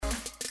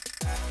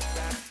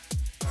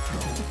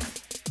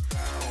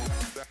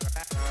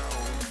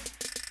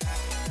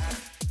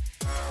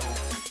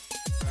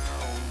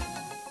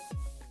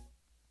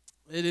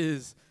It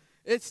is.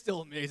 It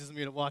still amazes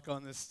me to walk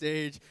on this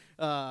stage.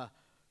 Yeah,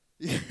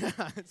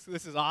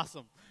 this is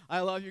awesome. I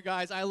love you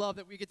guys. I love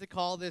that we get to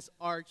call this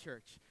our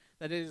church.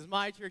 That it is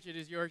my church, it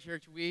is your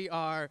church. We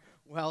are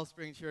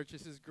Wellspring Church.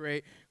 This is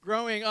great.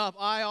 Growing up,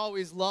 I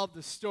always loved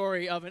the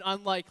story of an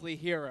unlikely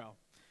hero.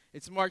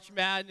 It's March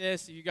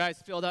Madness. If you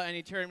guys filled out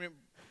any tournament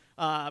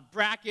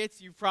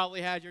brackets, you've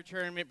probably had your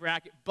tournament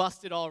bracket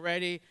busted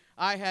already.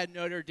 I had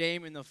Notre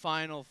Dame in the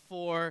Final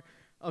Four.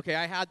 Okay,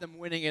 I had them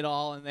winning it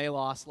all, and they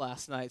lost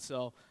last night,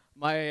 so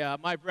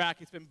my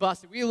bracket's been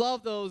busted. We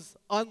love those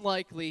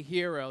unlikely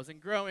heroes, and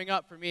growing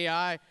up for me,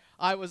 I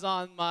was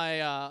on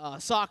my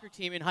soccer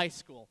team in high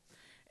school,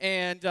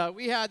 and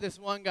we had this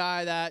one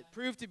guy that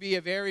proved to be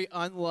a very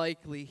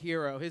unlikely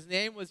hero. His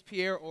name was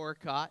Pierre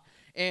Orcott,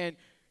 and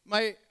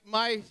my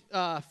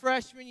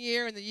freshman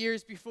year and the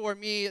years before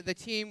me, the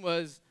team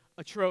was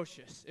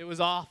atrocious. It was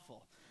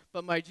awful.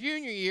 But my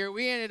junior year,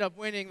 we ended up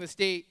winning the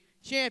state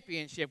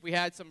championship. We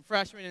had some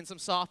freshmen and some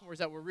sophomores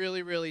that were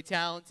really, really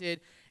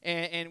talented,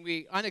 and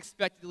we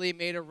unexpectedly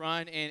made a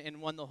run and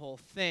won the whole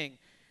thing.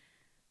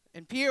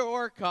 And Pierre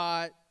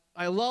Orcott,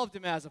 I loved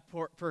him as a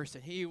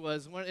person. He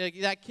was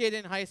that kid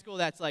in high school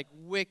that's like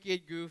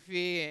wicked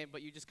goofy,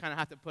 but you just kind of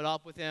have to put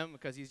up with him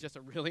because he's just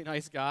a really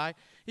nice guy.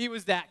 He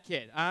was that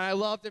kid. I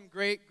loved him.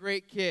 Great,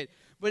 great kid.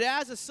 But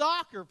as a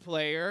soccer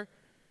player,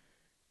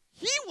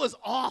 he was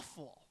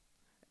awful.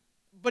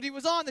 But he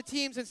was on the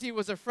team since he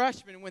was a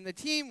freshman when the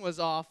team was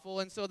awful,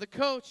 and so the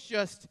coach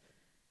just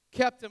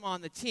kept him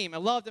on the team. I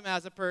loved him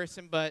as a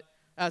person, but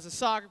as a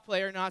soccer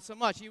player, not so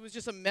much. He was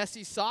just a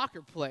messy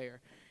soccer player.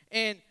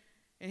 And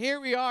here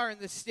we are in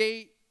the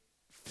state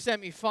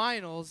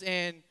semifinals,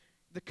 and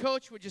the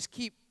coach would just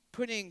keep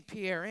putting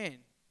Pierre in,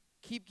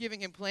 keep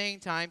giving him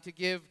playing time to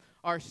give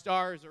our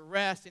stars a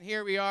rest. And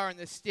here we are in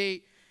the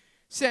state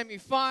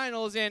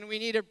semifinals, and we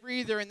need a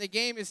breather, and the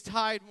game is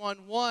tied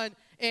 1-1.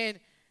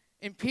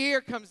 And Pierre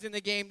comes in the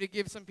game to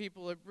give some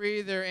people a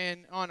breather,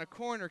 and on a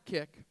corner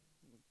kick,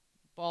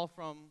 ball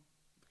from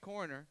the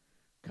corner,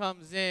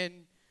 comes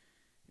in.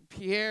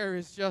 Pierre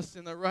is just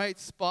in the right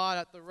spot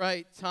at the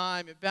right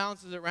time. It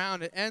bounces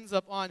around. It ends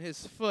up on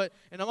his foot.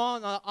 And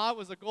I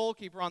was a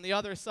goalkeeper on the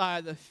other side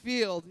of the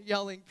field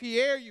yelling,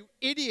 "Pierre, you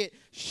idiot,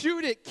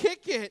 shoot it,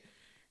 kick it."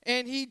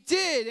 And he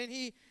did, and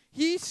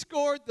he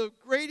scored the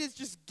greatest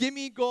just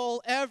gimme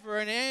goal ever,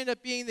 and it ended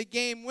up being the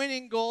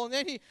game-winning goal.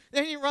 And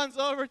then he runs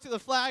over to the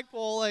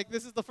flagpole like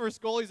this is the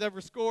first goal he's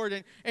ever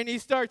scored, and he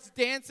starts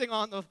dancing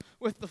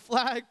with the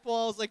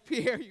flagpoles like,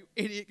 "Pierre, you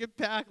idiot, get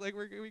back! Like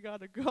we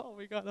gotta go,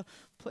 we gotta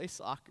play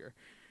soccer."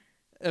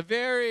 A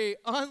very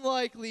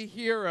unlikely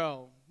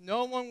hero.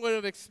 No one would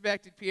have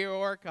expected Pierre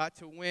Orcott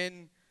to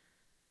win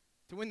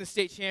the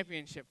state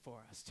championship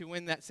for us, to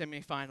win that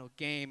semifinal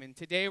game. And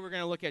today we're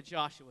going to look at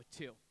Joshua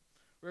 2.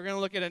 We're going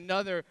to look at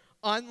another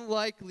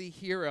unlikely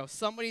hero,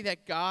 somebody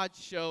that God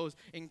shows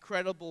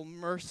incredible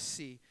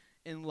mercy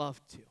and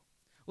love to.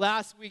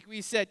 Last week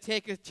we said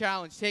take a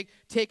challenge,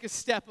 take a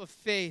step of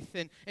faith,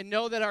 and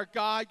know that our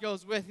God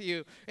goes with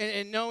you.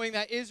 And knowing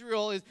that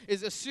Israel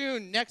is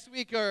soon, next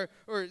week or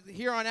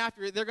here on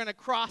after, they're going to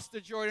cross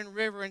the Jordan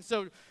River. And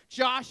so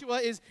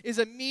Joshua is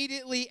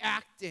immediately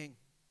acting.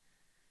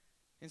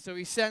 And so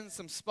he sends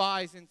some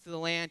spies into the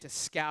land to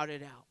scout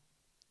it out.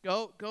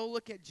 Go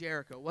look at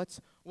Jericho.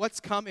 What's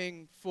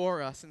coming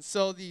for us? And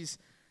so these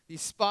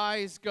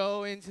spies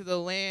go into the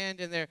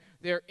land, and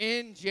they're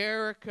in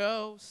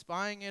Jericho,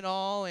 spying it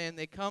all, and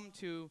they come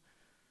to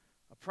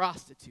a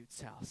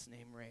prostitute's house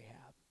named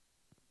Rahab.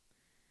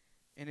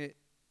 And it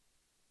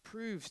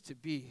proves to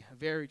be a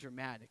very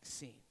dramatic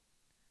scene.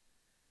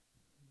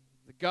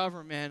 The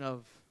government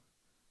of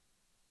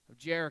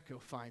Jericho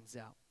finds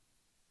out.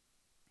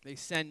 They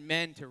send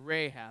men to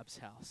Rahab's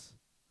house.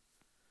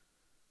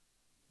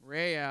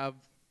 Rahab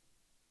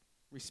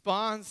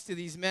responds to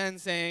these men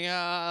saying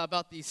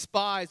about these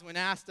spies. When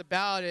asked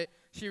about it,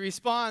 she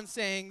responds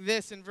saying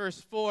this in verse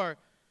 4.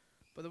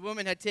 But the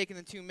woman had taken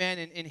the two men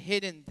and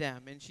hidden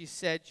them. And she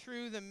said,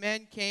 "True, the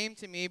men came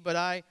to me, but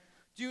I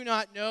do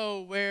not know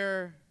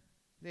where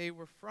they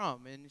were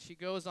from." And she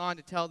goes on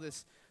to tell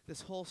this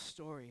whole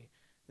story.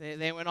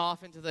 They went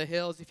off into the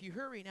hills. If you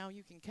hurry now,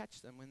 you can catch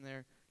them when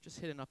they're just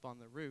hidden up on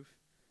the roof.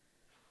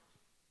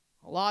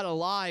 A lot of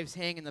lives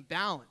hang in the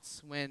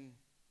balance when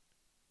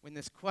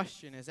this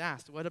question is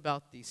asked. What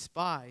about these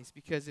spies?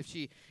 Because if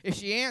she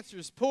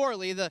answers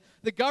poorly, the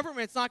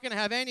government's not going to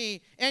have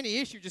any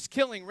issue just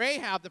killing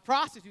Rahab, the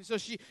prostitute. So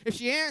if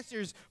she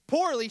answers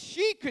poorly,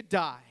 she could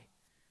die.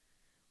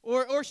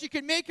 Or she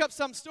could make up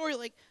some story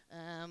like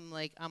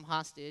I'm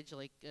hostage,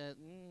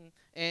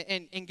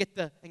 and get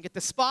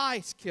the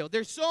spies killed.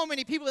 There's so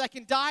many people that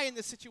can die in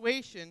this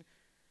situation.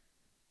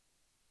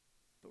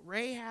 But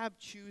Rahab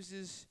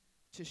chooses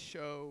to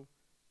show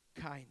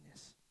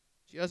kindness.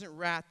 She doesn't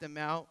rat them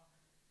out.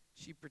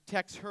 She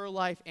protects her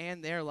life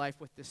and their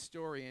life with this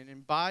story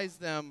and buys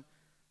them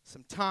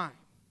some time.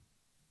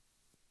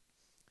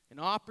 An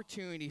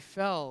opportunity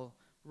fell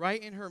right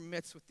in her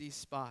midst with these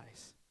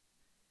spies.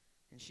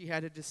 And she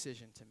had a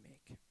decision to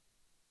make.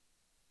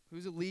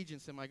 Whose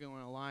allegiance am I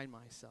going to align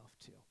myself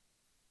to?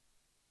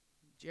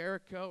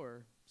 Jericho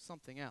or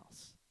something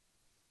else.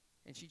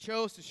 And she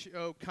chose to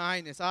show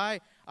kindness. I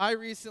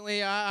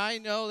recently, I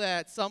know that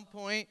at some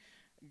point,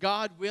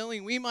 God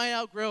willing, we might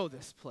outgrow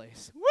this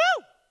place.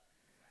 Woo!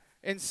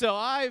 And so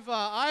I've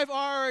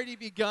already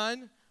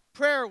begun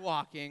prayer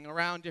walking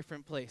around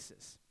different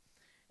places.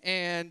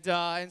 And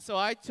so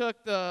I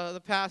took the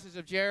passage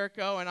of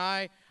Jericho, and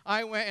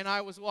I went and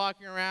I was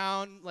walking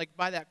around like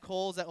by that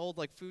Kohl's, that old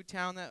like food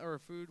town, or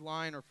food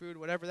line, or food,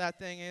 whatever that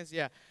thing is.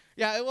 Yeah.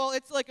 Well,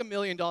 it's like $1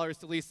 million to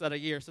lease that a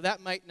year, so that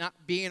might not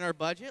be in our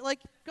budget. Like,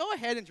 go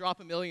ahead and drop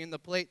 $1 million in the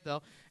plate,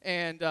 though,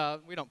 and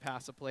we don't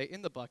pass a plate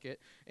in the bucket.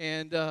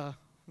 And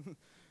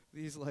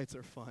these lights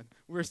are fun.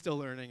 We're still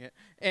learning it.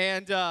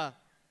 And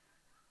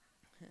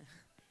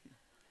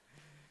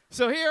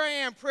so here I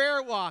am,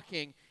 prayer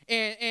walking.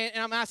 And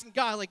I'm asking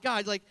God,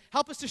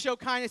 help us to show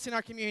kindness in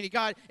our community.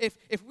 God,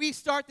 if we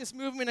start this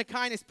movement of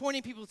kindness,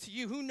 pointing people to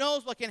you, who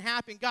knows what can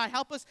happen? God,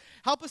 help us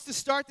to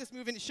start this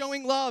movement,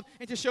 showing love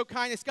and to show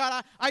kindness.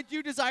 God, I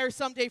do desire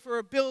someday for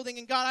a building,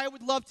 and God, I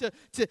would love to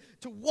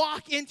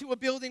walk into a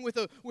building with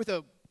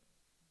a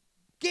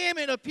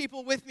gamut of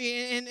people with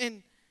me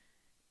and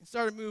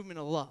start a movement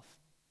of love.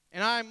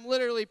 And I'm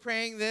literally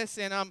praying this,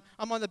 and I'm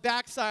on the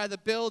back side of the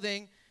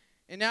building.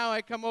 And now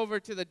I come over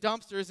to the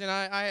dumpsters, and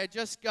I had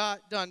just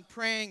got done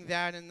praying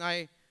that, and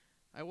I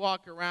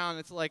walk around.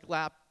 It's like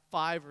lap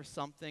 5 or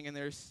something, and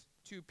there's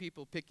 2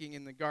 people picking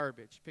in the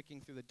garbage,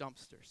 picking through the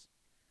dumpsters.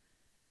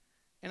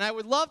 And I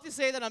would love to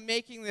say that I'm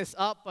making this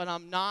up, but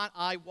I'm not.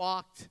 I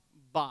walked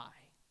by.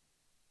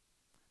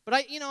 But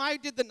I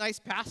did the nice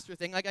pastor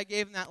thing. Like, I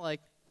gave him that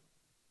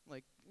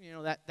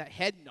that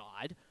head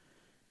nod.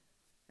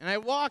 And I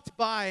walked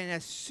by, and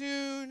as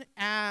soon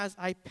as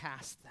I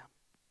passed them,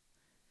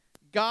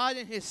 God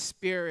in his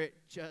spirit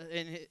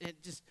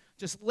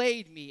just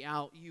laid me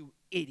out, you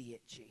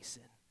idiot,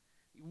 Jason.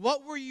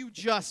 What were you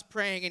just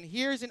praying? And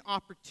here's an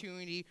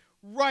opportunity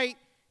right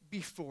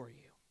before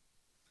you.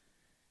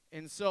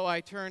 And so I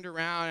turned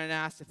around and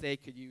asked if they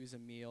could use a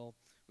meal.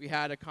 We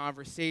had a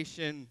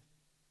conversation,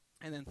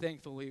 and then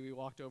thankfully we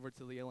walked over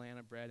to the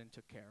Atlanta Bread and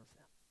took care of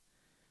them.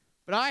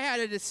 But I had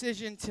a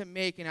decision to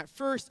make, and at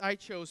first I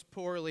chose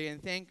poorly,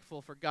 and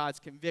thankful for God's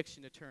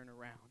conviction to turn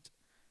around.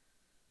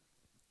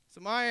 So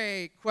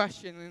my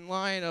question in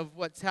line of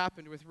what's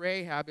happened with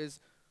Rahab is,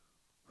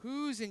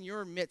 who's in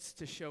your midst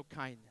to show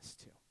kindness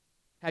to?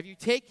 Have you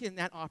taken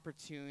that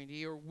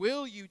opportunity, or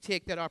will you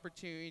take that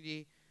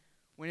opportunity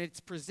when it's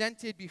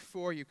presented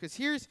before you? Because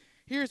here's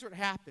what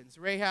happens.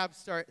 Rahab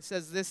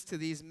says this to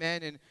these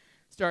men, and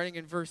starting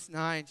in verse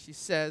 9, she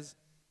says,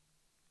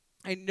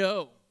 I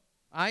know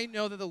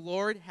that the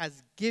Lord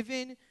has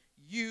given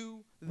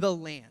you the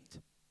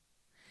land,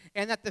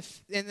 and that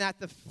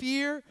the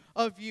fear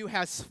of you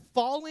has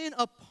fallen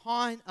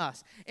upon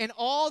us, and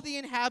all the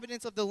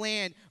inhabitants of the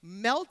land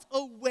melt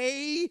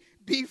away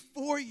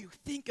before you.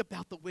 Think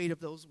about the weight of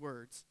those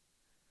words.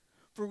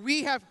 For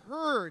we have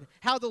heard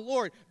how the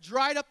Lord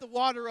dried up the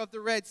water of the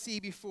Red Sea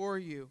before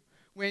you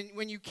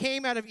when you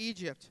came out of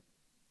Egypt,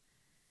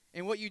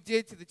 and what you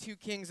did to the 2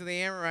 kings of the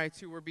Amorites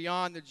who were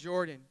beyond the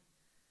Jordan,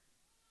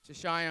 to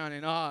Sihon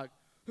and Og,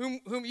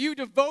 whom you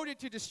devoted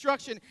to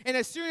destruction. And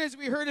as soon as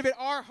we heard of it,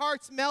 our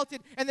hearts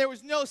melted, and there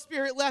was no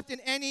spirit left in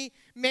any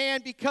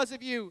man because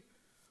of you.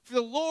 For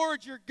the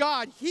Lord your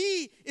God,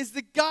 he is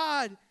the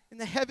God in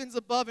the heavens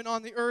above and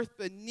on the earth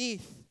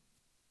beneath.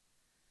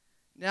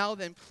 Now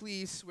then,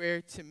 please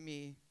swear to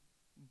me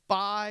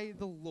by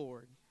the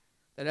Lord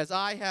that as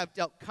I have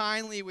dealt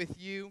kindly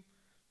with you,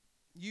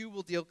 you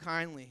will deal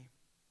kindly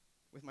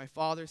with my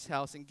father's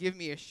house, and give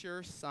me a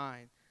sure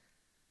sign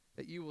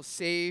that you will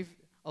save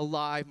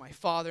alive my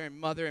father and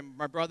mother and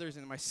my brothers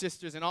and my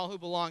sisters and all who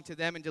belong to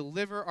them, and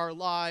deliver our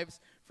lives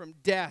from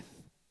death.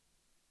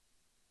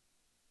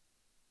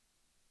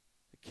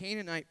 The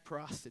Canaanite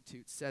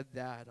prostitute said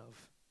that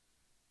of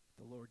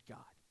the Lord God.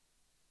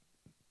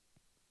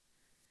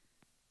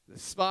 The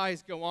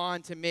spies go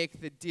on to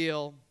make the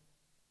deal.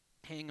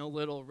 Hang a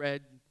little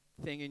red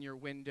thing in your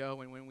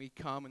window, and when we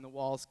come and the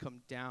walls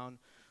come down,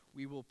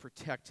 we will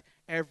protect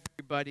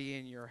everybody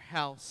in your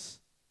house.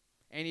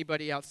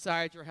 Anybody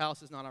outside your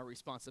house is not our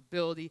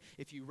responsibility.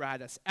 If you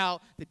rat us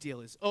out, the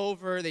deal is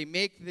over. They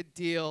make the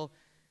deal,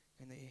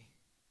 and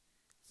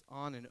it's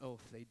on an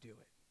oath they do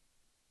it.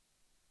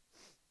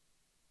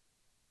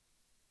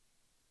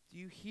 Do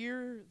you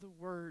hear the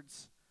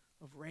words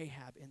of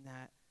Rahab in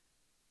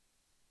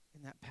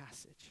that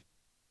passage?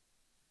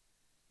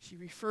 She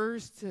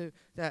refers to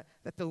that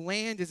the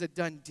land is a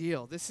done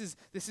deal. This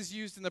is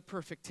used in the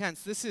perfect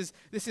tense.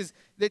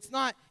 It's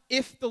not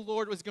if the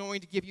Lord was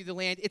going to give you the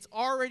land. It's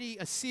already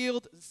a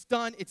sealed, it's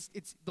done. It's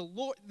the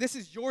Lord. This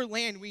is your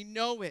land. We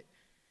know it.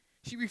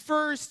 She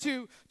refers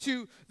to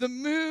the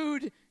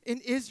mood in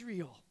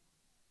Israel.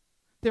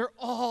 They're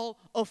all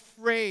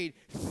afraid.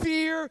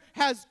 Fear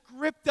has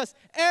gripped us.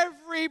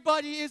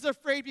 Everybody is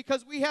afraid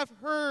because we have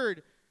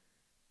heard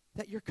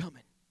that you're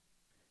coming.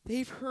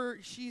 They've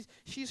heard,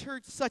 she's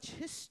heard such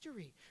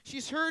history.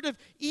 She's heard of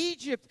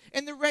Egypt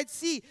and the Red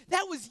Sea.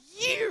 That was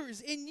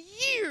years and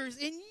years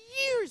and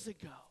years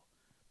ago.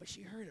 But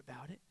she heard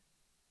about it.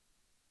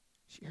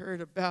 She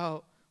heard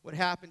about what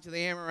happened to the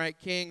Amorite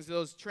kings,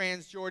 those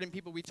Transjordan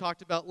people we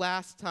talked about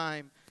last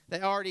time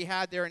that already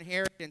had their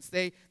inheritance.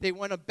 They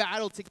won a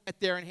battle to get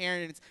their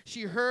inheritance.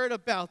 She heard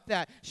about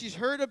that. She's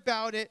heard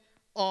about it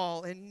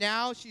all. And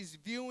now she's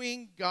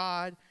viewing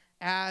God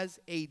as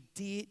a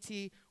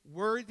deity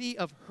worthy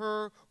of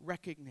her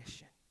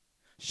recognition.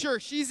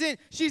 Sure, she's in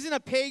a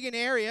pagan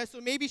area,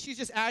 so maybe she's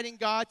just adding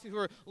God to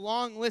her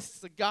long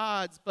lists of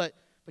gods, but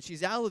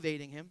she's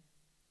elevating him.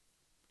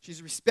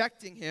 She's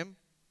respecting him.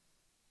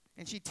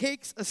 And she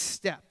takes a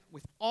step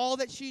with all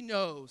that she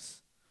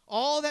knows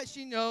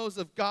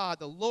of God,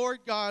 the Lord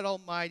God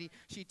Almighty.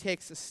 She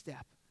takes a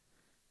step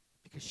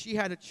because she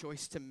had a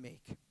choice to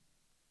make.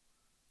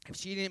 If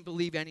she didn't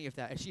believe any of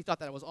that, if she thought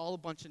that it was all a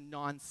bunch of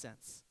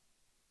nonsense,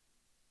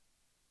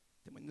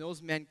 then when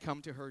those men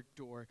come to her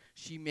door,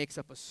 she makes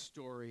up a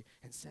story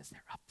and says,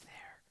 they're up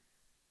there.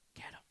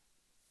 Get them.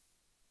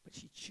 But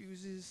she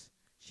chooses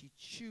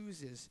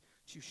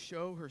to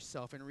show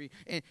herself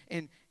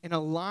and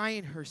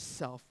align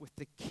herself with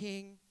the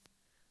king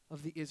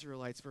of the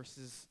Israelites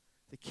versus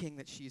the king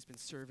that she's been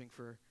serving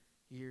for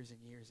years and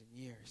years and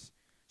years.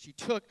 She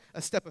took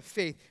a step of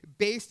faith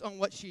based on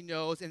what she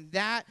knows, and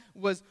that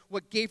was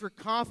what gave her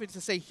confidence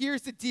to say,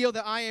 here's the deal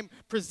that I am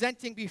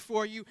presenting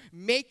before you.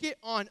 Make it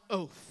on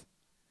oath.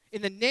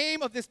 In the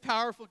name of this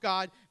powerful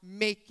God,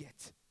 make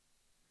it.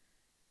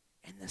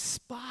 And the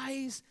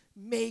spies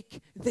make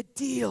the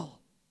deal.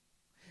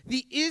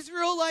 The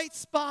Israelite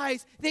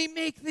spies, they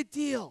make the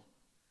deal.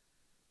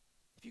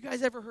 Have you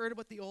guys ever heard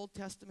what the Old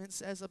Testament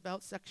says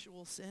about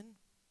sexual sin?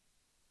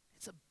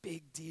 It's a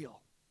big deal.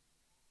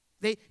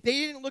 They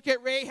didn't look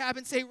at Rahab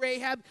and say,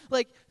 Rahab,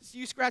 like,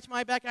 you scratch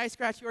my back, I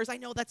scratch yours. I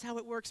know that's how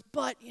it works,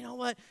 but you know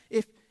what?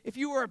 If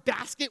you were a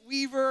basket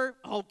weaver,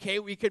 okay,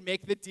 we could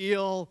make the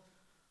deal.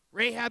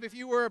 Rahab, if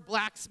you were a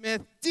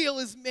blacksmith, deal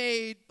is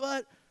made.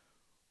 But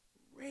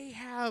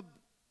Rahab,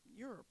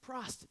 you're a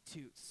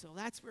prostitute, so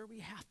that's where we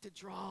have to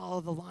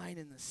draw the line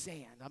in the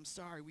sand. I'm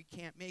sorry, we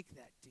can't make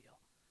that deal.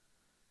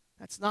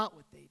 That's not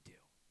what they do.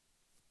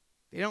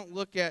 They don't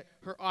look at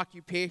her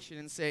occupation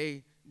and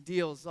say,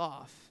 deal's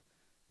off.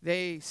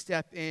 They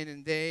step in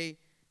and they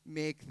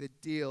make the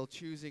deal,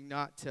 choosing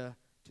not to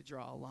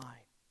draw a line.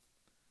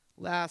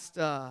 Last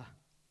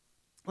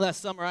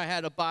summer, I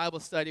had a Bible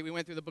study. We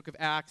went through the book of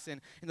Acts,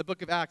 and in the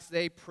book of Acts,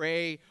 they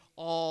pray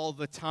all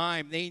the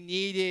time. They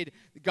needed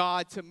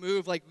God to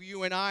move like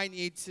you and I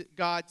need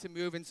God to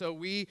move. And so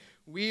we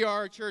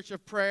are a church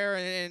of prayer,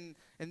 and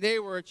they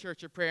were a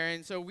church of prayer.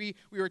 And so we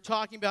were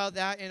talking about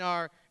that in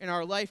our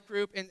life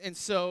group. And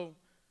so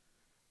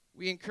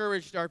we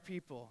encouraged our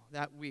people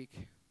that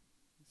week.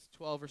 It's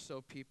 12 or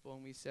so people,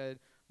 and we said,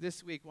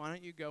 this week, why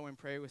don't you go and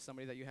pray with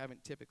somebody that you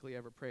haven't typically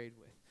ever prayed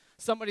with?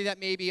 Somebody that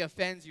maybe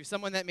offends you,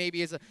 someone that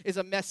maybe is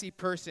a messy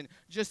person.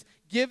 Just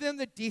give them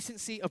the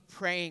decency of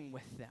praying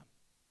with them.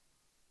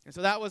 And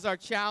so that was our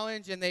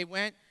challenge, and they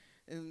went,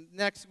 and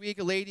next week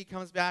a lady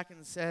comes back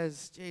and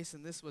says,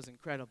 Jason, this was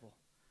incredible.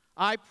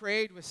 I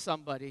prayed with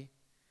somebody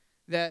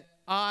that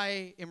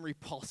I am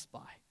repulsed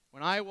by.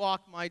 When I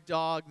walk my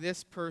dog,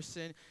 this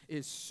person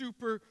is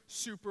super,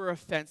 super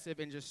offensive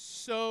and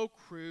just so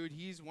crude.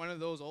 He's one of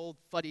those old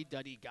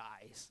fuddy-duddy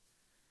guys.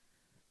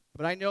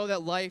 But I know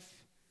that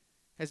life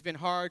has been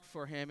hard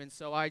for him, and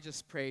so I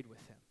just prayed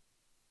with him.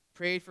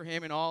 Prayed for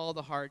him in all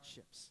the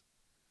hardships.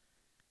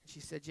 And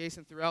she said,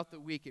 Jason, throughout the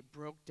week, it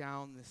broke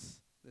down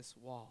this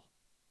wall.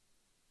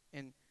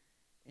 And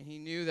he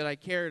knew that I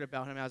cared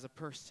about him as a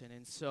person,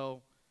 and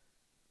so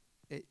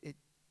it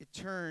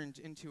turned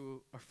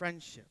into a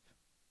friendship.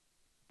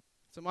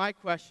 So my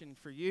question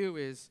for you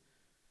is,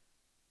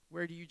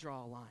 where do you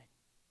draw a line?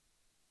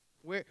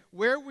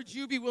 Where would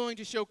you be willing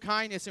to show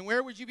kindness, and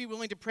where would you be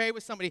willing to pray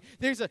with somebody?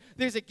 There's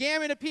a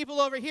gamut of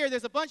people over here.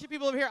 There's a bunch of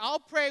people over here. I'll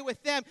pray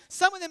with them.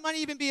 Some of them might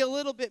even be a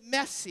little bit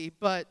messy,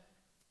 but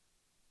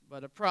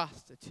a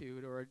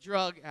prostitute or a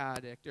drug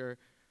addict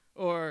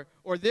or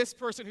this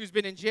person who's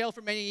been in jail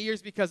for many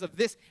years because of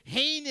this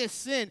heinous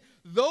sin,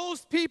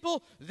 those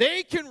people,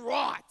 they can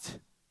rot.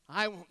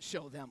 I won't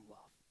show them love.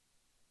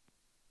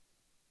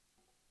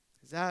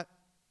 Is that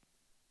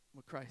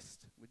what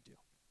Christ would do?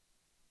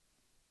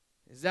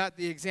 Is that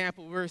the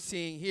example we're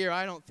seeing here?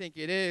 I don't think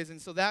it is.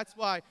 And so that's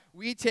why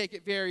we take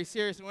it very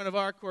seriously. One of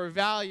our core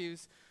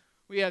values,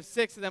 we have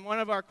 6 of them. One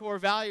of our core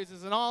values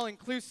is an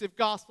all-inclusive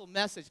gospel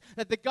message,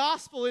 that the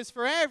gospel is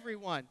for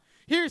everyone.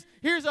 Here's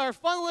our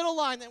fun little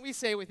line that we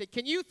say with it.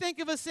 Can you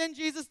think of a sin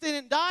Jesus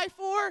didn't die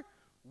for?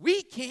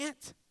 We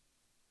can't.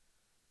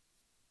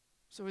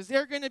 So is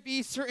there going to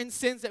be certain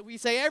sins that we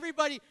say,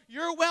 everybody,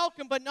 you're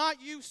welcome, but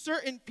not you,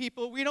 certain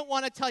people. We don't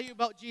want to tell you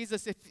about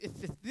Jesus if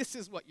this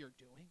is what you're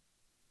doing.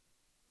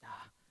 Nah,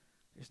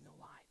 there's no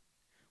line.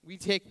 We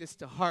take this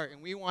to heart,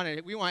 and we want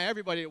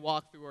everybody to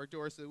walk through our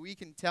doors so that we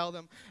can tell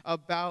them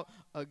about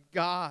a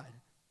God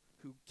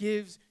who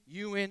gives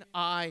you and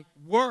I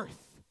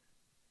worth.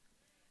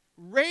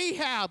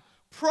 Rahab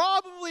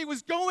probably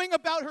was going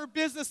about her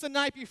business the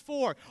night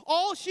before.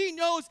 All she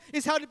knows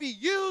is how to be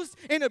used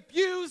and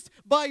abused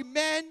by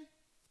men.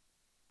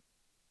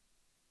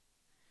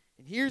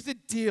 And here's the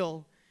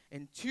deal.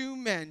 And two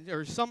men,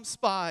 or some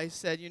spies,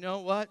 said, you know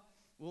what?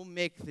 We'll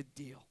make the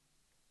deal.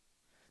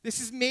 This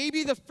is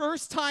maybe the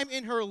first time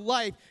in her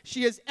life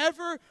she has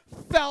ever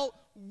felt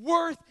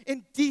worth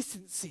and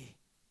decency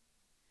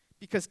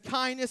because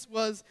kindness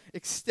was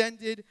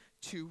extended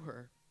to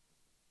her.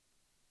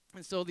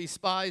 And so these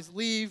spies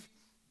leave.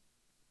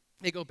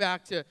 They go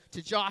back to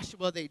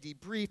Joshua. They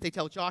debrief. They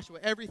tell Joshua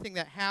everything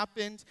that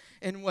happened.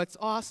 And what's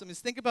awesome is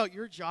think about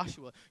your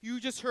Joshua. You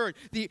just heard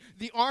the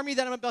army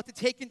that I'm about to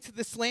take into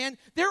this land,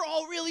 they're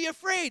all really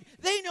afraid.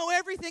 They know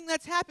everything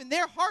that's happened.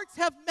 Their hearts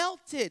have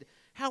melted.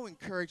 How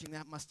encouraging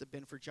that must have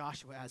been for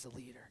Joshua as a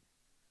leader.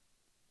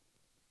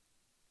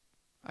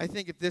 I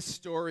think if this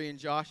story in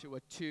Joshua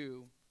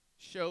 2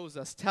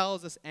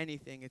 tells us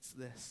anything, it's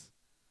this.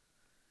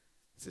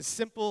 It's a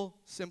simple,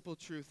 simple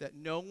truth that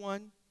no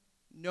one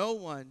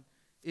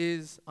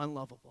is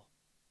unlovable.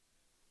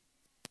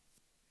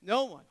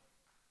 No one.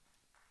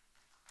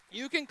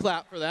 You can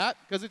clap for that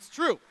because it's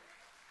true.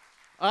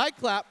 I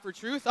clap for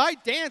truth. I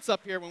dance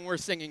up here when we're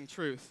singing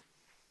truth.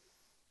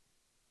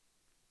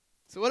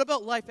 So what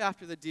about life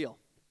after the deal?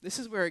 This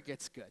is where it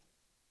gets good.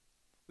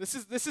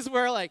 This is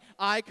where, like,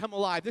 I come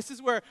alive. This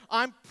is where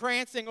I'm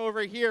prancing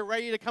over here,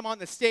 ready to come on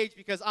the stage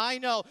because I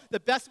know the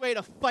best way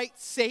to fight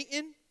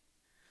Satan,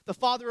 the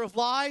father of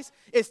lies,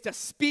 is to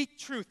speak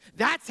truth.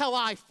 That's how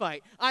I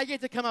fight. I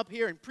get to come up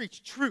here and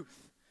preach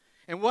truth.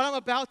 And what I'm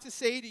about to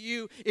say to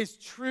you is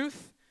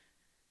truth,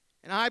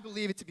 and I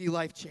believe it to be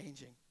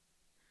life-changing.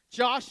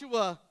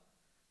 Joshua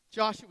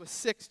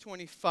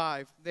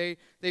 6:25.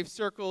 They've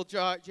circled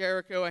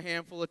Jericho a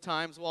handful of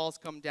times. Walls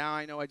come down.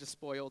 I know I just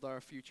spoiled our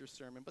future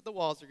sermon, but the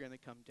walls are going to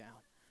come down.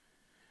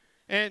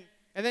 And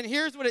then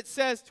here's what it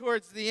says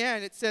towards the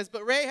end. It says,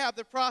 but Rahab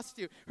the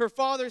prostitute, her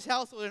father's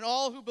household, and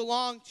all who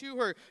belonged to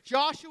her,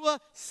 Joshua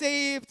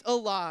saved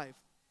alive.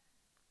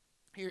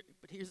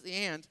 But here's the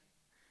and.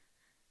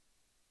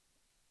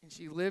 And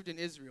she lived in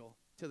Israel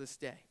to this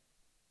day,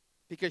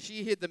 because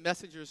she hid the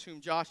messengers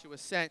whom Joshua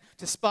sent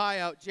to spy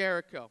out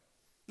Jericho.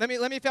 Let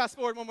me fast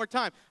forward one more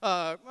time.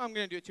 I'm going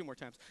to do it two more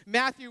times.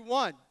 Matthew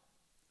 1.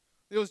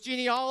 Those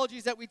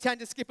genealogies that we tend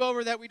to skip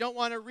over that we don't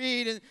want to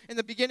read. In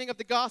the beginning of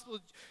the gospel,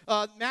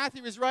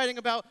 Matthew is writing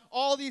about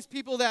all these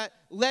people that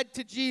led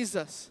to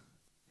Jesus.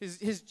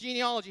 His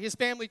genealogy, his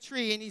family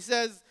tree. And he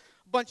says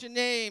a bunch of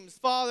names.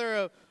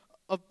 Father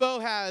of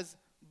Boaz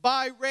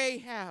by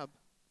Rahab.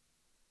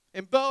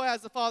 And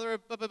Boaz, the father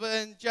of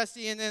and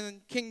Jesse, and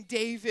then King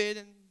David,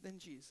 and then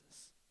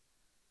Jesus.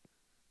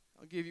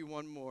 I'll give you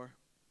one more.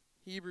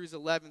 Hebrews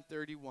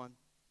 11:31.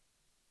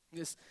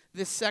 This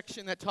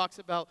section that talks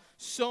about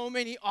so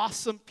many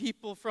awesome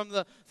people from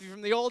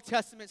the Old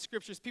Testament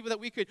scriptures, people that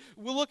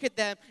we'll look at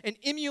them and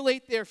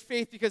emulate their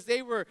faith because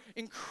they were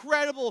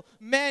incredible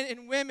men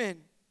and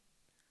women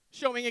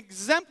showing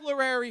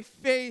exemplary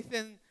faith.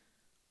 And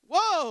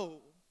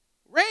whoa,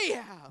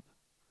 Rahab.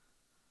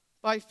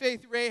 By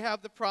faith,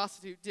 Rahab the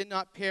prostitute did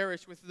not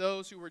perish with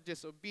those who were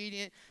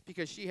disobedient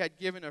because she had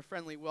given a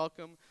friendly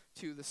welcome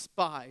to the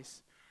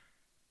spies.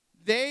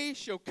 They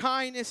show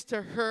kindness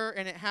to her,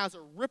 and it has a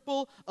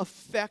ripple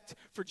effect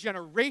for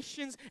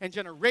generations and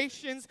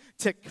generations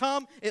to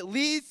come. It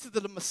leads to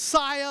the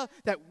Messiah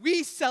that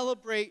we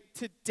celebrate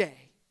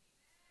today.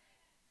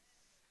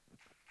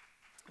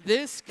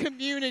 This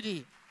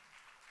community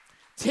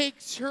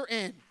takes her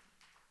in.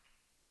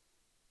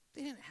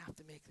 They didn't have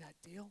to make that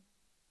deal.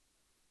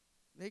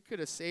 They could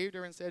have saved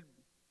her and said,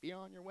 be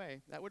on your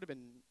way. That would have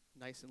been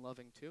nice and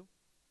loving too.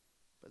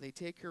 But they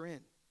take her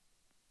in.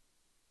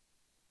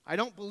 I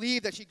don't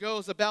believe that she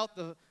goes about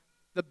the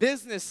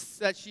business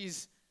that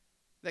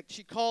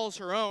she calls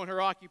her own,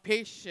 her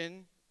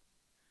occupation.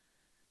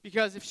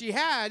 Because if she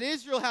had,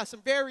 Israel has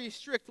some very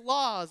strict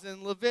laws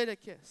in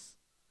Leviticus.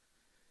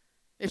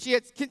 If she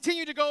had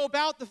continued to go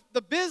about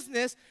the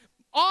business,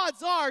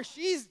 odds are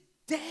she's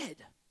dead.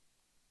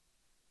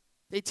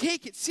 They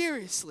take it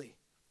seriously.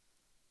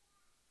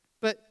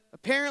 But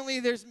apparently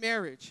there's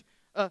marriage.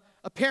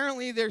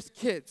 Apparently there's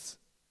kids.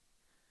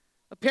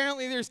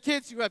 Apparently there's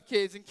kids who have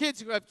kids, and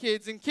kids who have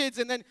kids, and kids,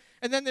 and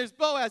then there's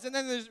Boaz, and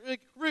then there's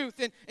Ruth,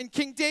 and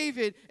King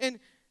David, and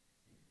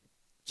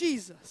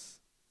Jesus.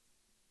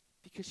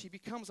 Because she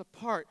becomes a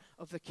part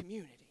of the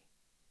community.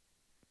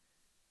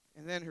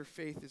 And then her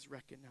faith is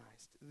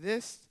recognized.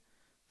 This,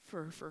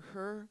 for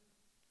her,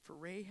 for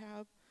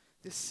Rahab,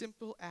 this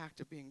simple act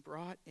of being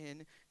brought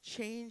in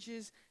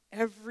changes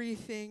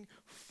everything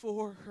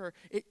for her.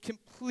 It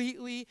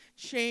completely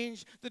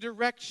changed the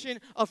direction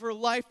of her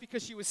life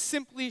because she was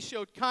simply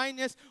showed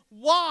kindness.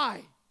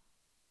 Why?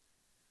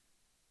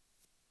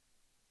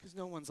 Because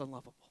no one's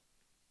unlovable.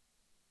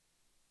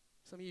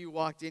 Some of you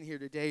walked in here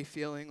today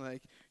feeling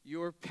like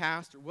your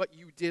past or what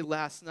you did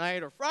last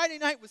night, or Friday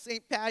night was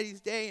St.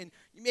 Patty's Day, and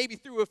you maybe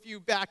threw a few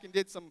back and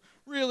did some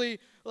really,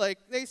 like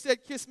they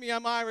said, kiss me,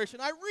 I'm Irish,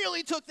 and I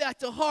really took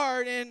that to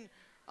heart, and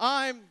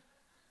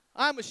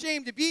I'm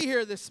ashamed to be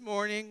here this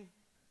morning.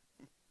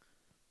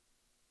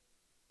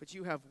 But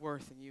you have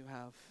worth, and you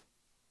have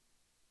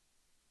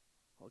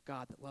a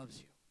God that loves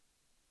you.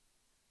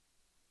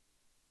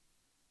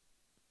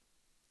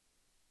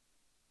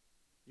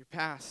 Your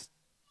past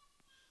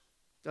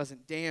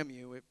doesn't damn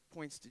you. It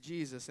points to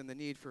Jesus and the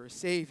need for a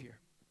Savior.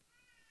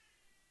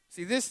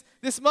 See, this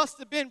must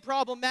have been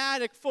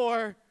problematic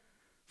for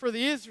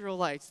the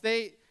Israelites.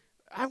 We're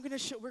going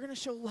to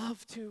show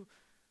love to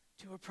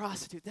a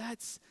prostitute.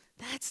 That's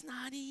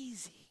not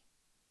easy.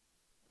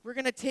 We're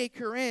going to take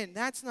her in.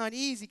 That's not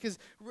easy because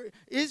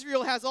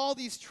Israel has all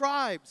these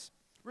tribes.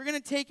 We're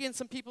going to take in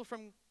some people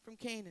from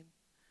Canaan.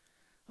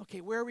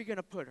 Okay, where are we going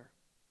to put her?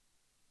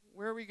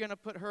 Where are we going to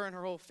put her and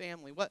her whole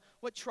family?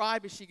 What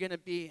tribe is she going to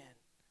be in?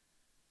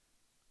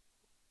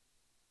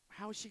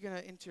 How is she going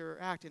to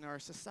interact in our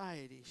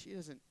society?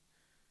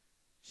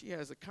 She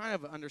has a kind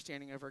of an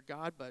understanding of her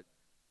God, but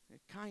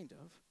kind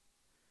of.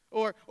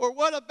 Or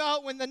what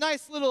about when the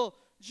nice little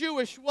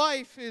Jewish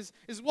wife is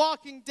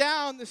walking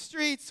down the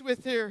streets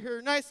with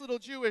her nice little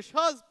Jewish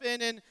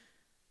husband, and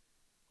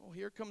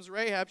here comes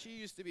Rahab. She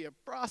used to be a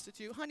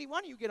prostitute. Honey,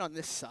 why don't you get on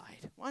this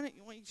side? Why don't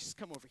you just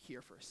come over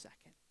here for a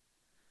second?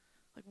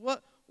 Like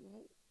what?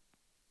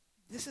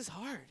 This is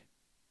hard.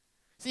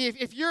 See,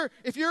 if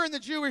you're in the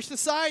Jewish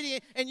society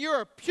and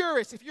you're a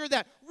purist, if you're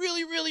that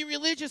really, really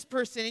religious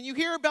person and you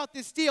hear about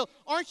this deal,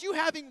 aren't you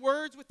having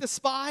words with the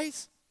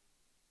spies?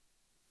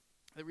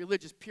 The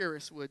religious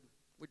purists would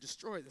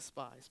destroy the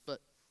spies, but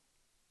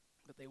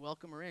they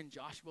welcome her in.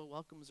 Joshua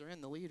welcomes her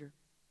in, the leader.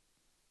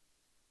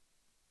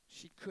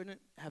 She couldn't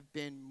have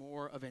been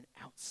more of an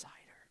outsider,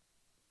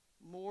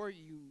 more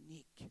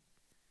unique,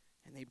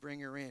 and they bring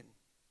her in.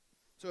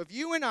 So if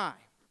you and I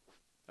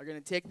are going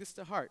to take this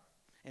to heart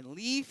and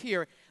leave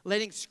here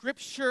letting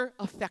Scripture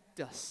affect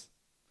us,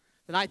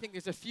 then I think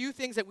there's a few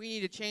things that we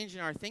need to change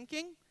in our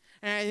thinking,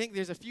 and I think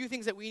there's a few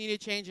things that we need to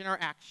change in our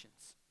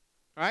actions.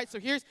 All right, so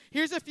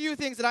here's a few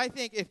things that I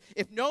think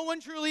if no one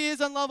truly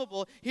is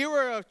unlovable, here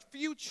are a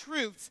few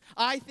truths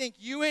I think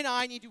you and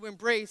I need to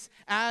embrace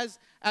as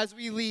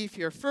we leave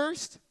here.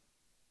 First,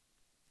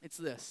 it's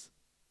this.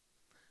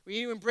 We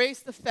need to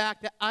embrace the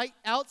fact that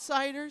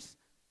outsiders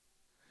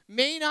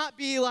may not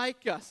be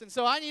like us. And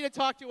so I need to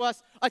talk to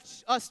us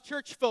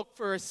church folk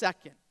for a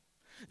second.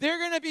 There are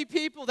going to be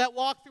people that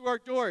walk through our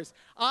doors.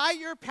 I,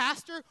 your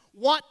pastor,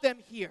 want them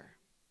here.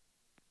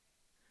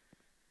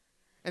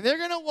 And they're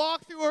going to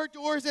walk through our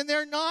doors and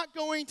they're not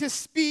going to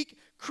speak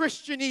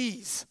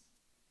Christianese.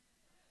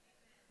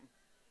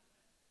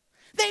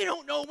 They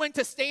don't know when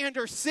to stand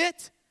or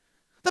sit.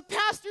 The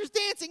pastor's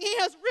dancing. He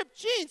has ripped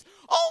jeans.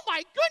 Oh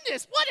my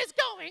goodness, what is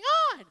going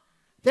on?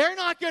 They're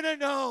not going to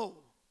know.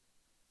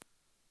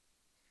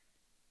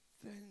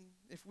 Then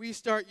if we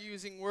start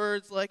using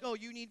words like, oh,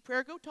 you need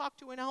prayer, go talk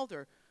to an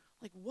elder.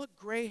 Like, what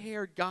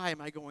gray-haired guy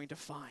am I going to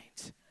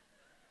find?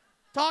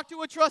 Talk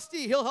to a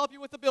trustee. He'll help you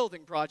with the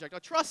building project. A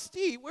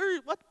trustee,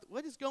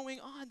 what is going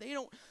on?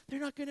 They're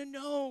not going to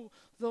know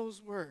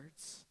those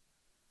words.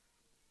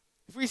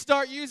 If we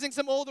start using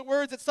some older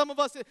words that some of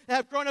us that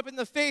have grown up in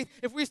the faith,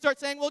 if we start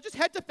saying, well, just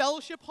head to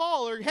fellowship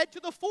hall or head to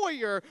the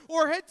foyer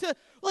or head to,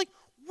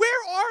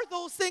 where are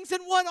those things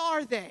and what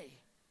are they?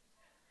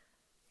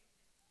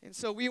 And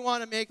so we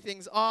want to make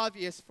things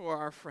obvious for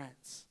our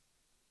friends.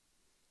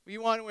 We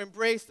want to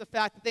embrace the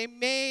fact that they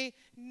may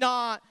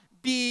not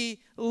be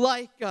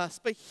like us.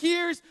 But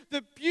here's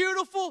the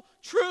beautiful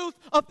truth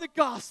of the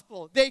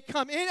gospel. They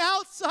come in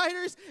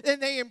outsiders and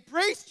they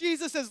embrace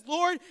Jesus as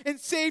Lord and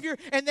Savior,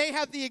 and they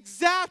have the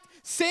exact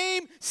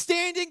same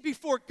standing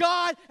before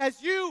God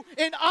as you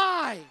and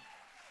I.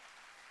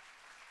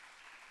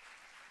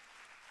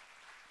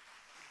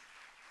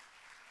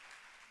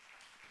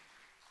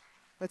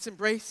 Let's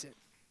embrace it.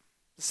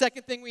 The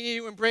second thing we need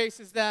to embrace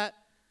is that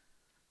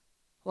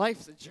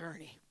life's a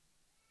journey.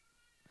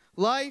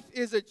 Life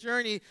is a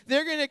journey.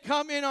 They're going to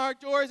come in our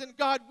doors, and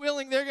God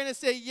willing, they're going to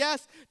say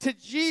yes to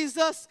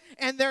Jesus,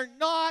 and they're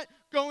not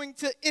going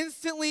to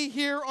instantly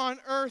here on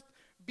earth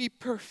be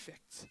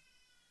perfect.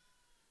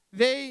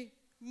 They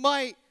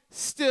might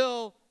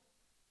still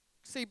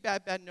say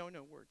bad, no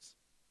words.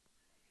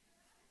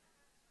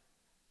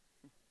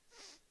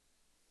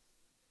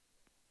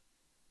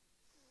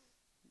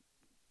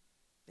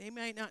 They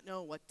might not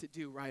know what to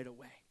do right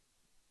away.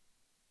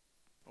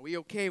 Are we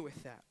okay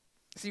with that?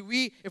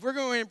 See, if we're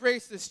going to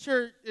embrace this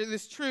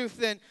truth,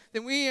 then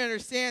we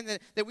understand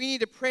that we need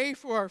to pray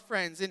for our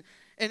friends and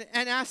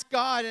ask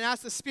God and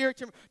ask the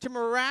Spirit to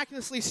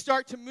miraculously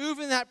start to move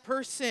in that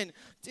person,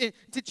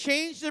 to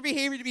change their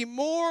behavior, to be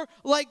more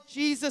like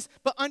Jesus,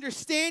 but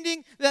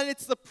understanding that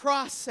it's the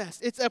process.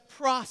 It's a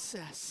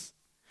process.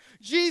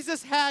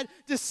 Jesus had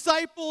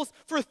disciples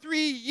for 3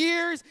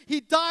 years.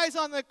 He dies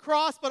on the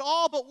cross, but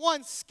all but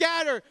one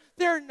scatter.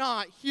 They're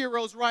not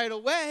heroes right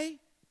away.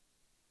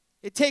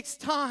 It takes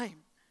time.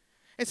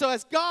 And so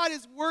as God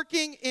is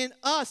working in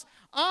us,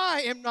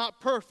 I am not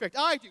perfect.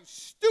 I do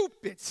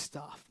stupid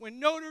stuff. When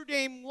Notre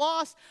Dame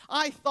lost,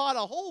 I thought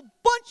a whole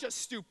bunch of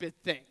stupid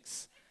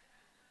things.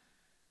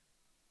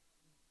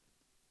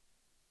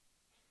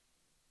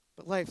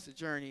 But life's a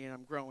journey, and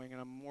I'm growing, and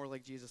I'm more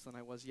like Jesus than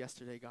I was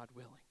yesterday, God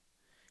willing.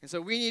 And so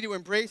we need to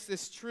embrace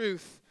this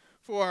truth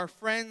for our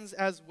friends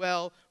as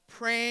well,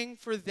 praying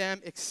for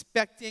them,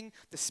 expecting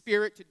the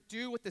Spirit to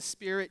do what the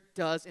Spirit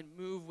does and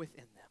move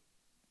within them.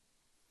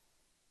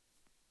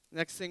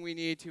 Next thing we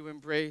need to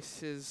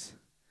embrace is,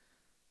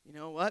 you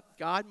know what?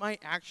 God might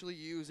actually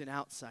use an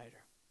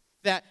outsider.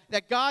 That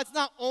God's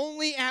not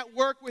only at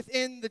work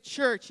within the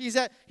church, He's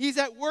at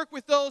work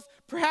with those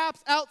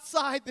perhaps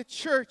outside the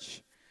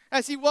church,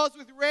 as He was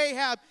with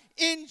Rahab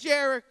in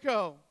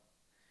Jericho.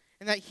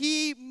 And that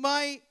He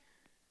might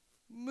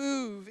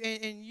move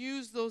and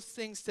use those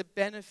things to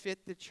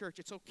benefit the church.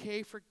 It's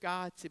okay for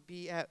God to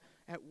be at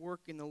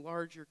work in the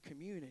larger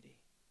community.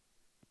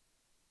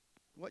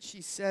 What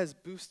she says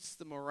boosts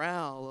the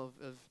morale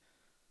of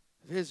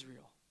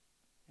Israel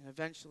and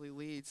eventually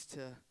leads to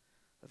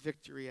a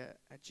victory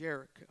at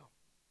Jericho.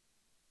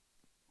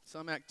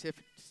 Some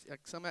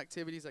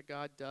activities that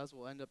God does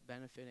will end up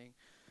benefiting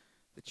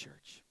the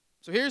church.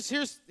 So here's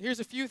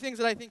a few things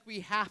that I think we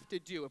have to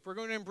do. If we're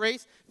going to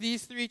embrace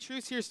these three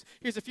truths,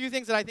 here's a few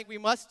things that I think we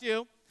must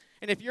do.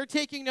 And if you're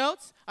taking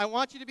notes, I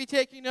want you to be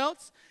taking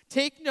notes.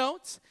 Take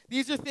notes.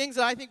 These are things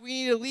that I think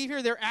we need to leave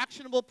here. They're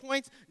actionable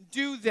points.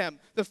 Do them.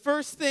 The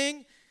first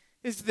thing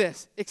is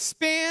this: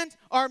 expand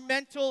our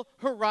mental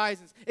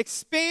horizons.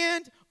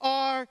 Expand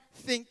our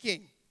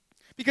thinking.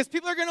 Because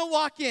people are going to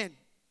walk in.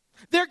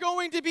 They're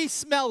going to be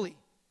smelly.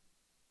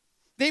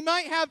 They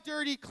might have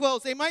dirty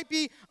clothes. They might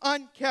be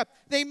unkept.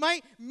 They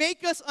might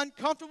make us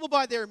uncomfortable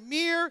by their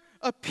mere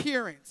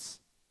appearance.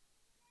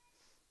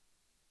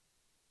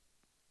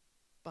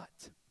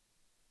 But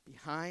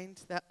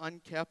behind that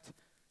unkept,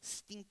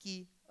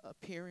 stinky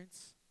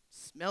appearance,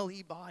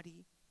 smelly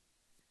body,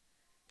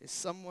 is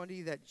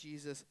somebody that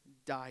Jesus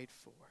died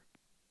for.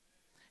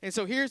 And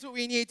so here's what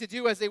we need to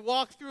do as they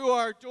walk through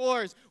our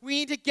doors. We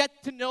need to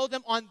get to know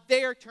them on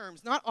their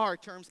terms, not our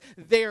terms,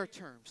 their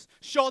terms.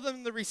 Show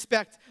them the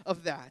respect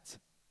of that.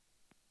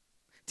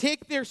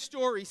 Take their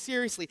story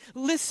seriously.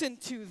 Listen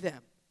to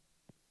them.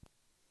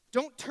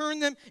 Don't turn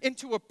them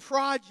into a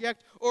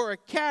project or a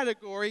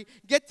category.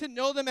 Get to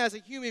know them as a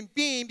human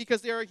being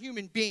because they're a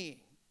human being.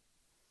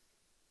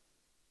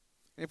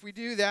 And if we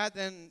do that,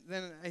 then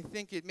I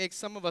think it makes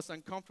some of us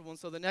uncomfortable. And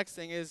so the next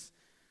thing is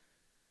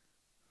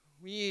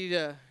we need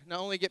to not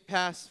only get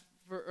past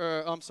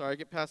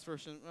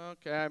verse.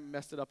 Okay, I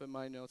messed it up in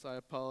my notes. I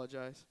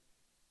apologize.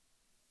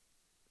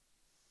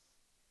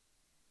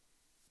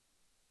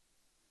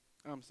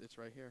 It's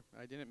right here.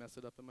 I didn't mess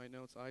it up in my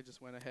notes. I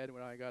just went ahead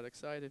when I got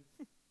excited.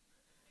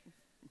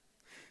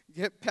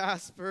 Get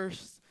past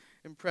first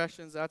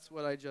impressions. That's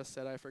what I just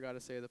said. I forgot to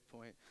say the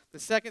point. The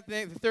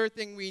third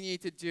thing we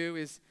need to do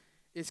is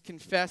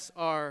confess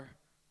our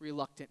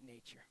reluctant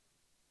nature.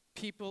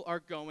 People are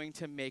going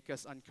to make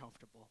us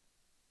uncomfortable.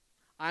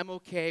 I'm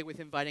okay with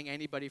inviting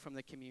anybody from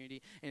the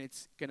community, and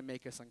it's going to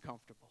make us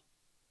uncomfortable.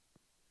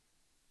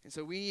 And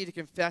so we need to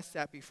confess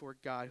that before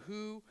God.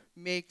 Who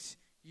makes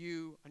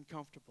you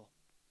uncomfortable?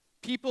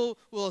 People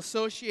will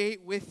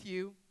associate with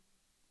you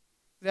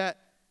that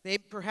they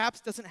perhaps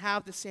doesn't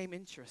have the same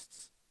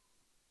interests.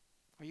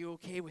 Are you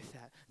okay with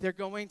that? They're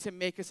going to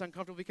make us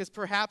uncomfortable because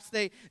perhaps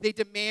they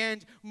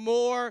demand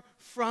more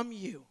from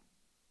you.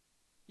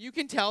 You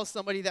can tell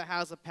somebody that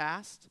has a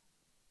past,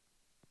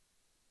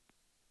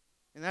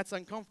 and that's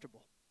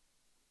uncomfortable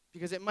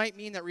because it might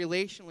mean that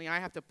relationally I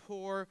have to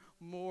pour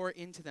more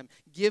into them,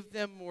 give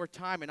them more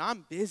time, and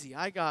I'm busy.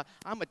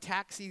 I'm a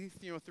taxi,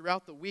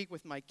 throughout the week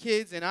with my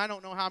kids, and I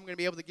don't know how I'm going to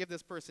be able to give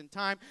this person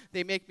time.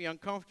 They make me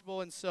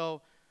uncomfortable, and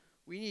so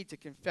we need to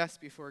confess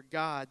before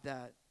God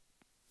that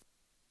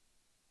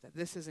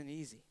this isn't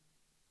easy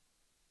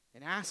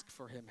and ask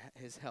for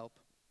his help.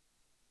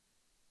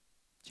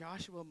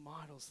 Joshua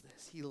models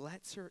this. He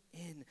lets her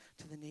in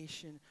to the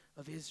nation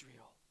of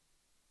Israel.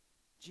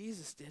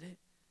 Jesus did it.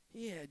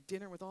 He had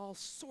dinner with all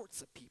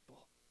sorts of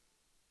people.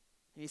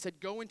 And he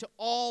said, go into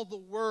all the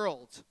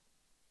world.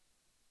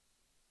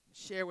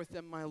 Share with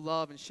them my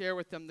love and share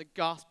with them the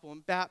gospel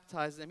and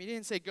baptize them. He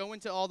didn't say go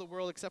into all the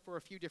world except for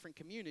a few different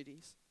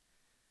communities.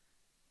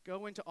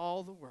 Go into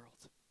all the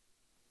world.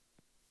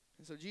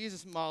 And so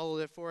Jesus modeled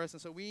it for us.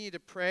 And so we need to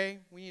pray.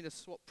 We need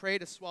to pray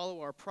to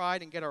swallow our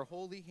pride and get our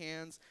holy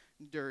hands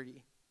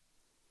dirty.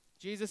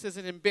 Jesus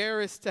isn't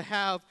embarrassed to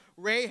have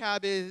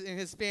Rahab in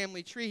his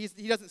family tree.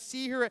 He doesn't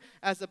see her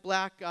as a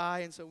black guy.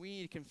 And so we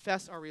need to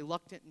confess our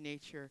reluctant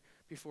nature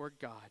before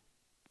God.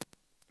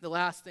 The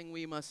last thing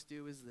we must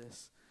do is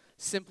this.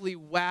 Simply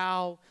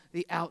wow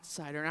the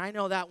outsider. And I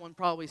know that one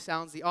probably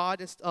sounds the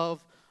oddest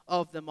of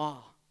them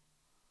all.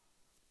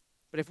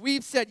 But if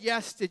we've said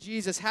yes to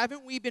Jesus,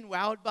 haven't we been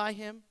wowed by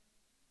him?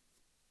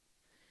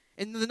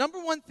 And the number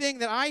one thing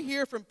that I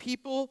hear from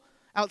people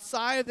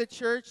outside of the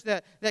church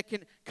that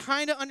can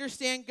kind of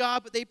understand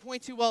God, but they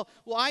point to, well,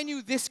 I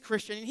knew this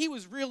Christian, and he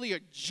was really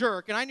a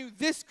jerk, and I knew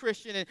this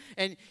Christian,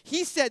 and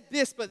he said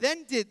this, but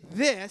then did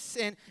this,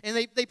 and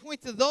they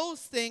point to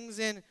those things,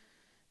 and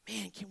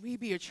man, can we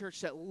be a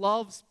church that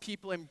loves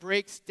people and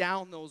breaks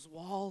down those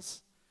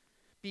walls?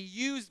 Be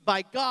used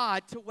by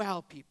God to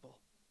wow people.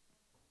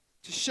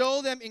 To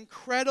show them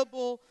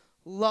incredible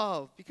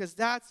love, because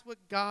that's what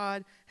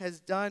God has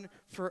done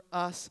for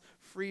us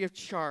free of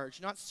charge.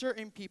 Not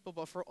certain people,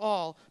 but for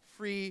all,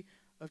 free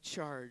of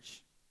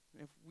charge.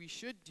 And if we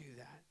should do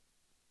that.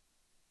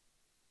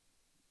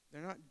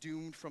 they're not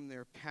doomed from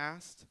their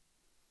past.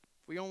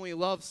 If we only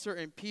love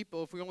certain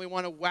people, if we only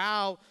want to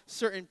wow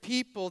certain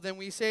people, then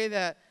we say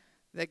that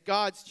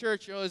God's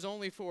church is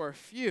only for a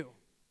few.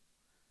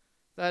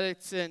 That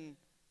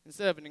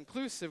instead of an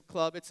inclusive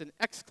club, it's an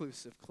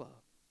exclusive club.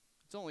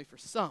 It's only for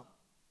some.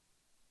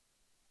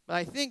 But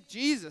I think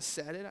Jesus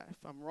said it. If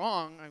I'm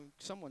wrong,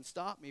 someone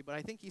stop me. But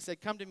I think he said,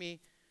 come to me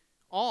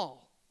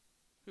all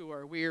who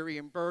are weary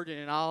and burdened,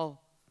 and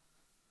I'll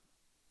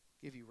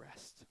give you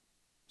rest.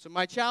 So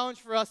my challenge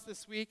for us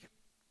this week,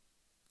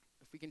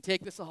 if we can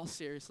take this all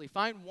seriously,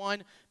 find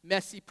one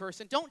messy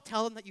person. Don't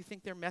tell them that you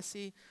think they're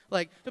messy.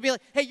 Don't be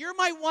like, hey, you're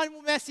my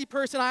one messy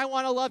person. I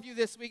want to love you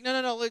this week.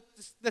 No.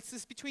 That's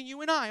just between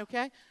you and I,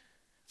 okay?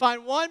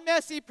 Find one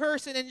messy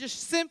person and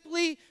just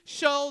simply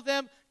show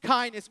them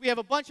kindness. We have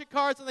a bunch of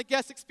cards on the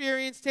guest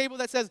experience table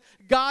that says,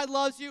 God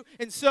loves you,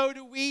 and so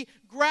do we.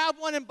 Grab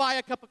one and buy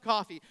a cup of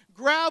coffee.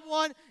 Grab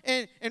one,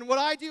 and what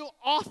I do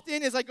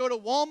often is I go to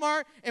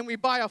Walmart, and we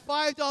buy a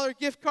 $5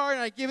 gift card,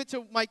 and I give it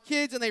to my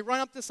kids, and they run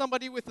up to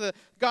somebody with a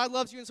God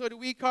loves you, and so do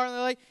we card, and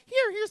they're like,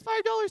 here's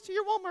 $5 to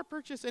your Walmart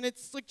purchase. And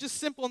it's just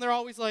simple, and they're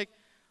always like,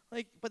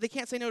 but they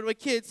can't say no to a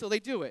kid, so they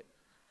do it.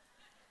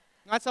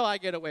 And that's how I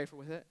get away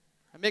with it.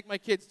 I make my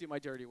kids do my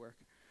dirty work.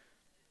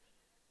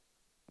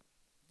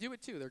 Do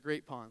it too. They're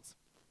great pawns.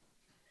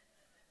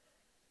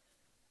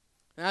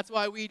 And that's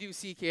why we do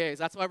CKAs.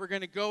 That's why we're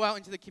going to go out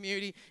into the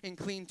community and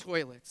clean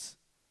toilets.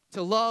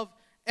 To love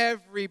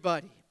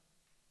everybody.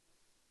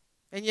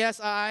 And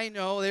yes, I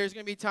know there's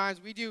going to be times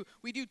we do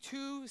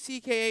 2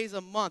 CKAs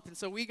a month. And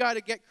so we got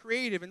to get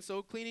creative. And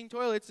so cleaning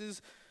toilets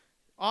is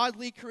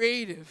oddly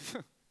creative.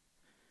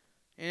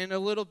 And in a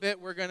little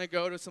bit, we're going to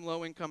go to some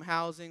low-income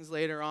housings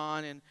later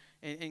on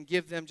and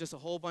give them just a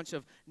whole bunch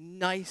of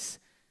nice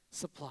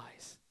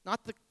supplies.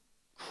 Not the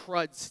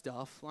crud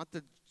stuff, not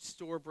the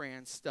store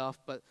brand stuff,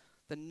 but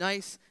the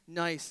nice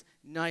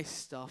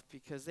stuff,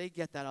 because they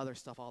get that other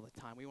stuff all the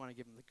time. We want to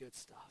give them the good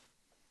stuff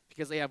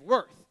because they have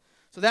worth.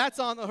 So that's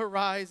on the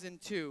horizon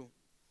too.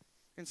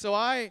 And so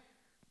I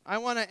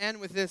want to end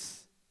with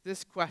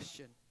this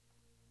question.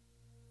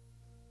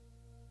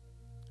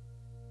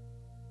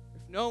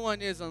 If no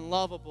one is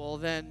unlovable,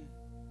 then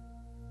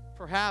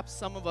perhaps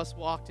some of us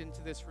walked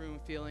into this room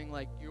feeling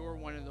like you're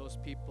one of those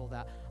people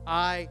that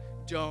I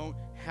don't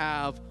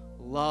have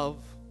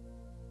love.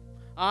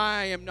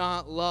 I am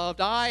not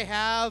loved. I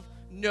have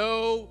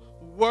no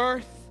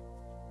worth.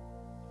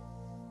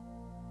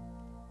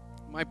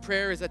 My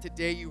prayer is that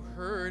today you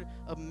heard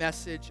a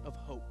message of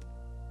hope.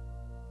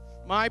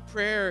 My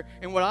prayer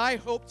and what I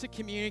hope to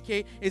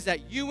communicate is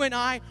that you and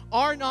I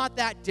are not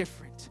that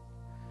different.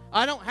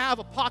 I don't have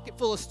a pocket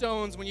full of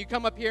stones when you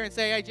come up here and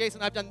say, hey,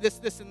 Jason, I've done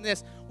this, and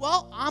this.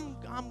 Well, I'm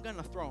going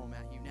to throw them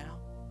at you now.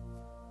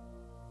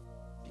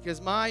 Because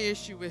my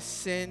issue with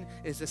sin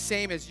is the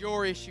same as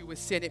your issue with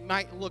sin. It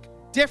might look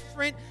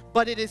different,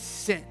 but it is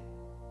sin.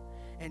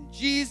 And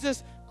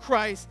Jesus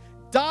Christ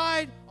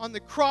died on the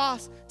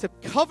cross to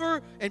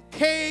cover and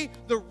pay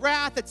the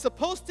wrath that's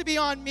supposed to be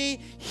on me.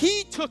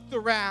 He took the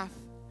wrath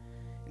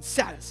and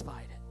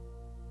satisfied it.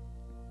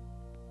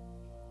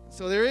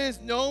 So there is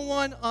no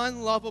one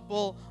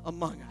unlovable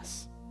among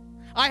us.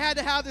 I had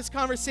to have this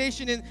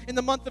conversation in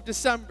the month of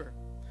December.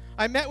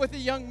 I met with a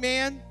young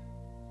man.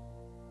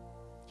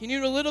 He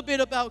knew a little bit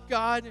about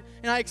God,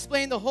 and I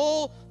explained the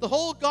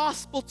whole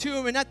gospel to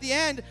him. And at the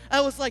end,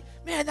 I was like,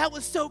 man, that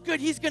was so good.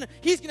 He's gonna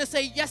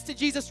say yes to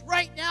Jesus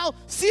right now.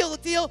 Seal the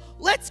deal.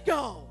 Let's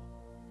go.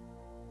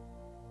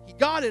 He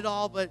got it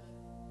all, but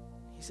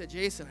he said,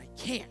 Jason, I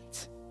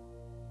can't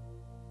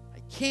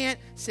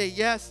say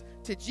yes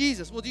to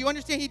Jesus. Well, do you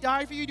understand he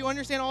died for you? Do you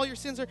understand all your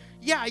sins are?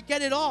 Yeah, I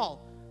get it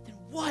all. Then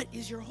what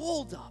is your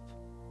holdup?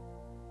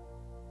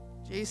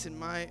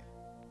 Jason, I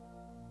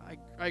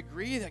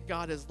agree that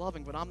God is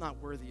loving, but I'm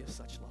not worthy of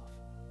such love.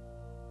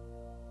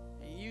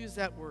 And he used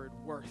that word,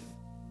 worth.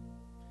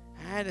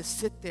 I had to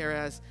sit there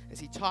as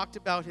he talked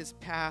about his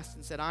past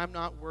and said, I'm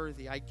not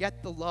worthy. I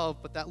get the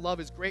love, but that love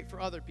is great for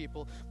other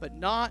people, but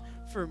not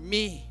for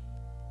me.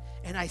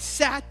 And I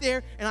sat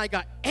there and I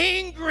got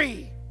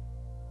angry.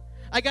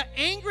 I got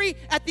angry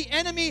at the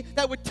enemy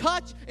that would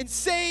touch and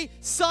say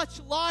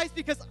such lies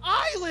because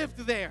I lived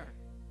there.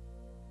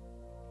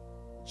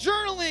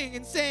 Journaling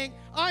and saying,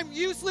 I'm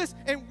useless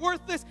and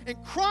worthless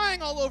and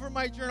crying all over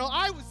my journal.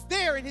 I was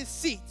there in his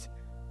seat,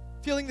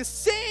 feeling the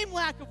same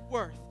lack of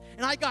worth.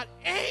 And I got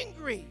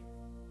angry.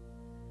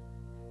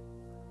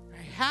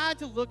 I had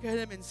to look at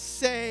him and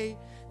say,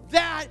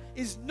 that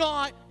is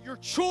not your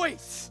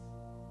choice.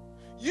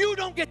 You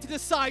don't get to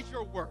decide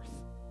your worth.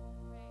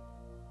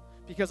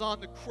 Because on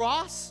the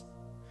cross,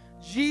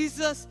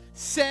 Jesus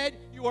said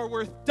you are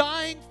worth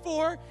dying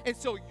for, and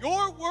so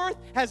your worth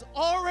has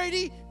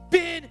already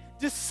been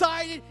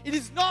decided. It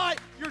is not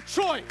your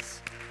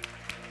choice.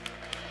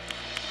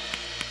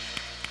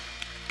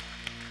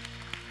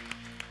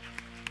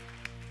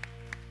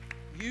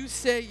 You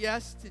say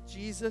yes to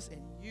Jesus,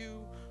 and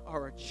you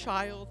are a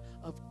child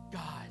of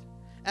God.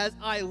 As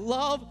I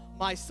love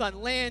my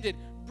son Landon,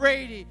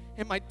 Brady,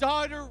 and my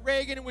daughter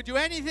Reagan, and would do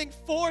anything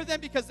for them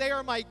because they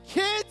are my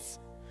kids,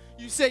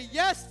 You say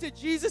yes to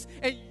Jesus,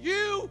 and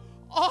you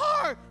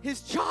are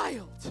his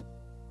child.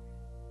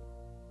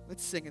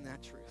 Let's sing in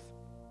that truth.